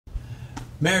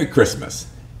Merry Christmas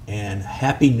and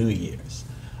Happy New Year's.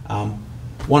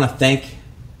 Want to thank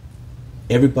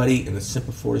everybody in the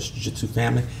Semper Fortis Jiu Jitsu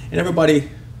family and everybody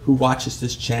who watches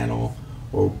this channel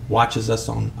or watches us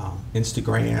on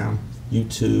Instagram,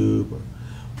 YouTube, or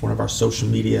one of our social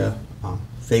media,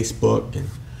 Facebook,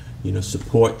 and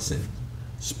supports and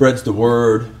spreads the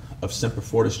word of Semper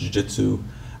Fortis Jiu Jitsu.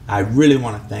 I really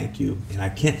want to thank you, and I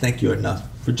can't thank you enough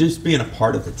for just being a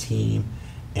part of the team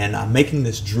and making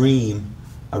this dream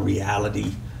a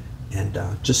reality and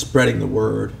just spreading the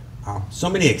word. So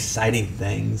many exciting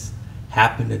things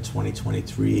happened in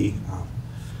 2023.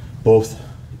 Both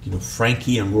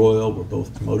Frankie and Royal were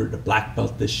both promoted to black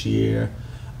belt this year.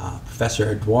 Professor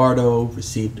Eduardo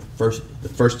received the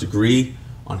first degree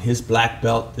on his black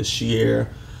belt this year.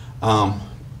 A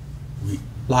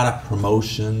lot of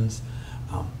promotions.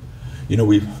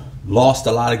 We've lost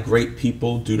a lot of great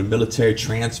people due to military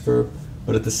transfer,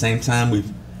 but at the same time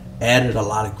we've added a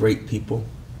lot of great people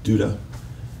due to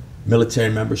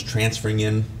military members transferring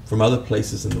in from other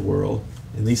places in the world,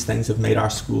 and these things have made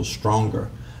our schools stronger.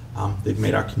 They've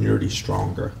made our community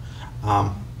stronger.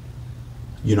 I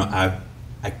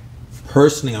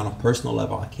personally, on a personal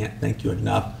level, I can't thank you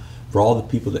enough for all the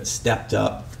people that stepped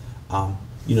up, to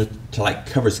like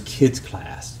cover kids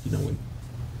class. When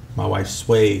my wife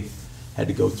Sway had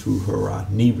to go through her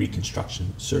knee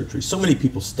reconstruction surgery, so many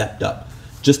people stepped up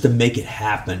just to make it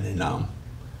happen, and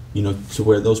to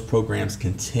where those programs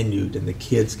continued and the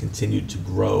kids continued to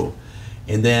grow.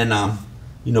 And then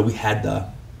we had the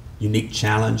unique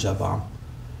challenge of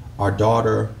our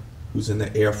daughter, who's in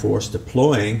the Air Force,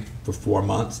 deploying for 4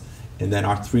 months, and then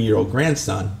our 3-year-old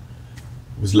grandson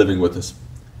was living with us.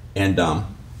 And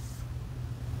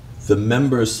the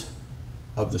members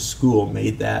of the school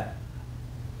made that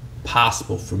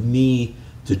possible for me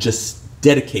to just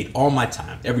dedicate all my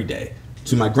time every day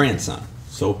to my grandson.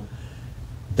 So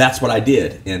that's what I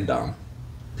did, and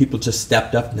people just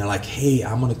stepped up and they're like, hey,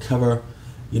 I'm gonna cover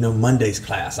Monday's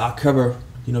class, I'll cover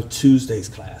Tuesday's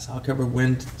class, I'll cover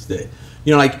Wednesday.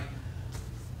 Like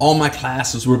all my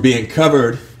classes were being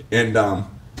covered, and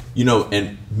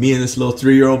and me and this little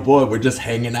 3-year-old boy were just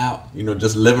hanging out,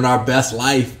 just living our best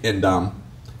life. And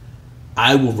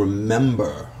I will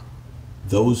remember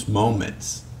those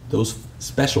moments, those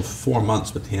special 4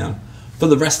 months with him for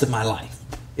the rest of my life.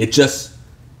 It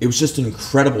was just an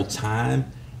incredible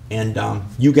time, and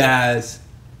you guys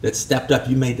that stepped up,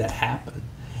 you made that happen.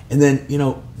 And then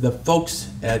the folks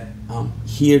at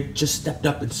here just stepped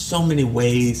up in so many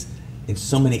ways, in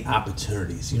so many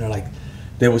opportunities. Like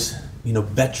there was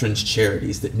veterans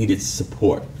charities that needed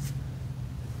support.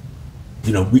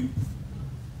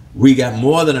 We got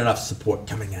more than enough support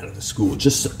coming out of the school,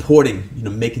 just supporting,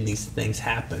 making these things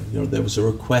happen. There was a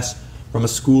request from a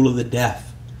school of the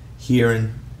deaf here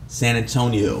in San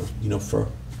Antonio, for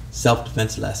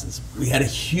self-defense lessons. We had a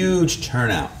huge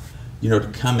turnout, to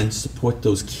come and support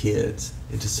those kids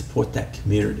and to support that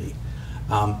community.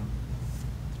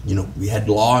 We had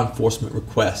law enforcement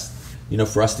requests,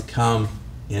 for us to come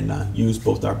and use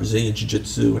both our Brazilian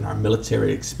Jiu-Jitsu and our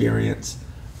military experience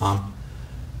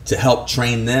to help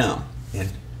train them. And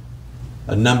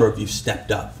a number of you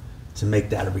stepped up to make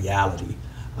that a reality.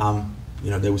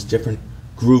 There was different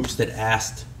groups that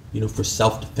asked, for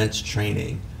self-defense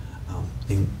training,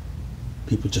 and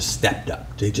people just stepped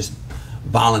up. They just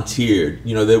volunteered.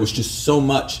 There was just so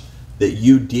much that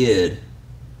you did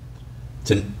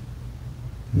to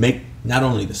make not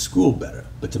only the school better,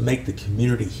 but to make the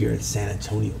community here in San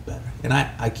Antonio better. And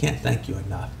I can't thank you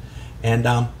enough. And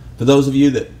for those of you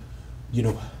that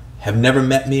have never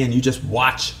met me and you just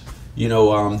watch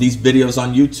these videos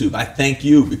on YouTube, I thank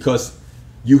you, because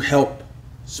you help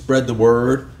spread the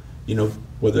word,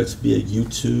 whether it's via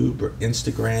YouTube or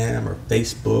Instagram or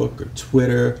Facebook or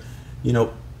Twitter,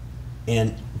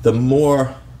 and the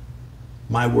more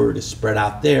my word is spread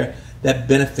out there, that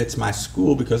benefits my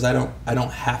school, because I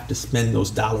don't have to spend those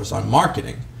dollars on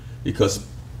marketing, because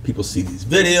people see these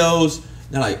videos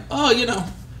and they're like, oh,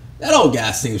 that old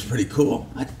guy seems pretty cool.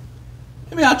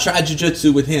 Maybe I'll try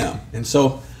jiu-jitsu with him. And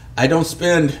so I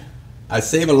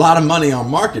save a lot of money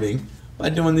on marketing by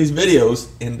doing these videos.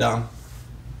 And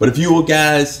but if you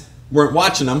guys weren't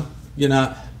watching them,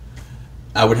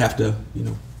 I would have to,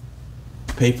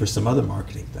 pay for some other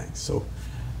marketing things. So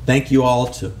thank you all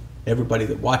to everybody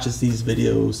that watches these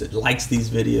videos, that likes these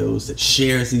videos, that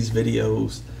shares these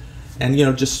videos, and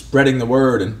just spreading the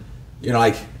word. And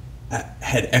I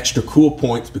had extra cool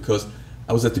points because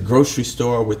I was at the grocery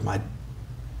store with my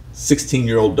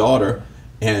 16-year-old daughter,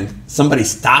 and somebody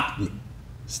stopped me,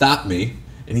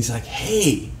 and he's like,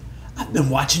 hey, I've been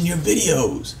watching your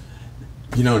videos.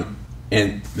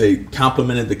 and they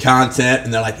complimented the content,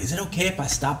 and they're like, is it okay if I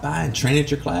stop by and train at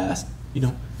your class? You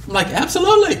know, I'm like,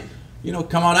 absolutely, you know,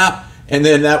 come on out. And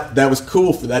then that was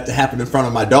cool for that to happen in front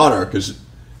of my daughter, because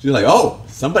she's like, oh,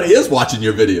 somebody is watching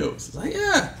your videos. It's like,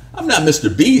 yeah, I'm not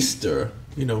Mr. Beast or,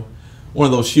 you know, one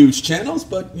of those huge channels,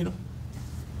 but, you know,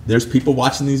 there's people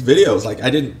watching these videos. Like,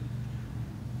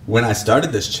 when I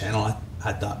started this channel,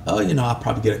 I thought, oh, you know, I'll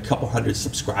probably get a couple hundred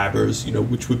subscribers, you know,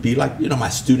 which would be like, you know, my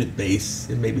student base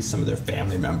and maybe some of their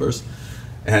family members.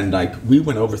 And like, we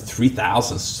went over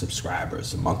 3,000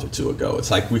 subscribers a month or two ago.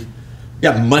 It's like we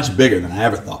got much bigger than I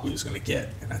ever thought we was going to get.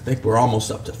 And I think we're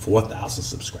almost up to 4,000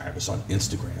 subscribers on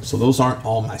Instagram. So those aren't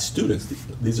all my students.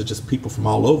 These are just people from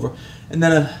all over. And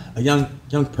then a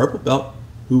young purple belt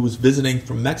who was visiting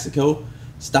from Mexico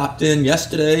stopped in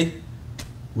yesterday,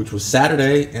 which was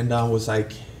Saturday, and was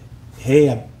like, hey,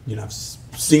 I've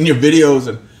seen your videos,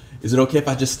 and is it okay if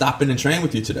I just stop in and train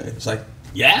with you today? It's like,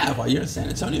 yeah, while you're in San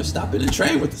Antonio, stop in and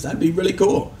train with us. That'd be really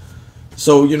cool.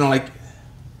 So, you know, like,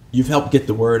 you've helped get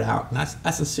the word out, and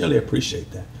I sincerely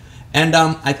appreciate that. And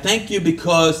I thank you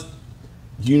because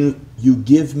you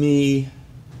give me,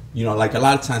 you know, like a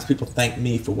lot of times people thank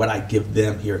me for what I give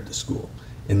them here at the school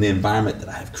and the environment that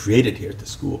I have created here at the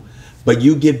school. But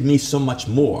you give me so much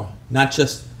more, not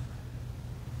just,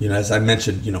 you know, as I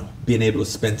mentioned, you know, being able to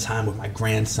spend time with my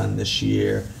grandson this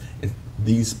year and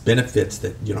these benefits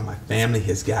that, you know, my family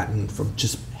has gotten from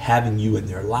just having you in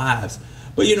their lives.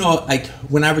 But, you know, like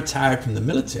when I retired from the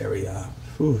military,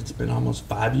 it's been almost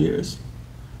 5 years.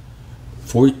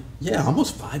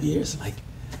 Almost 5 years. Like,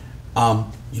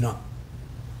 you know,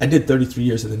 I did 33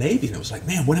 years in the Navy, and it was like,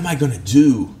 man, what am I going to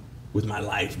do with my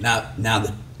life now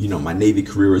that, you know, my Navy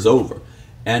career is over?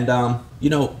 And, you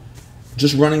know,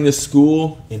 just running this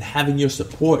school and having your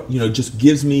support, you know, just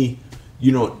gives me,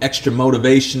 you know, extra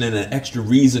motivation and an extra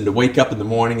reason to wake up in the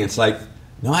morning. It's like,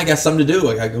 no, I got something to do.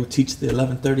 I got to go teach the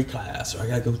 11:30 class, or I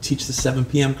got to go teach the 7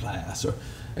 p.m. class, or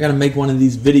I got to make one of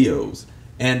these videos.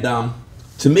 And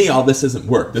to me, all this isn't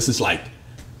work. This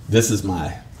is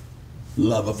my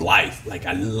love of life. Like,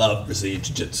 I love Brazilian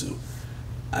Jiu Jitsu.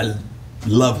 I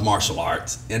love martial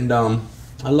arts. And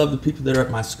I love the people that are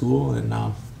at my school and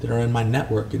that are in my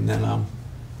network. And then,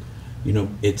 you know,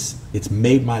 it's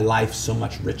made my life so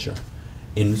much richer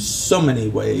in so many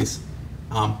ways.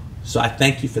 So I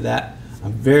thank you for that.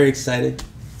 I'm very excited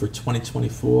for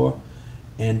 2024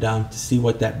 and to see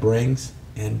what that brings.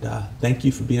 And thank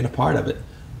you for being a part of it.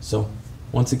 So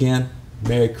once again,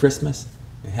 Merry Christmas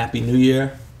and Happy New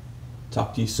Year.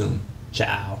 Talk to you soon.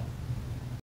 Ciao.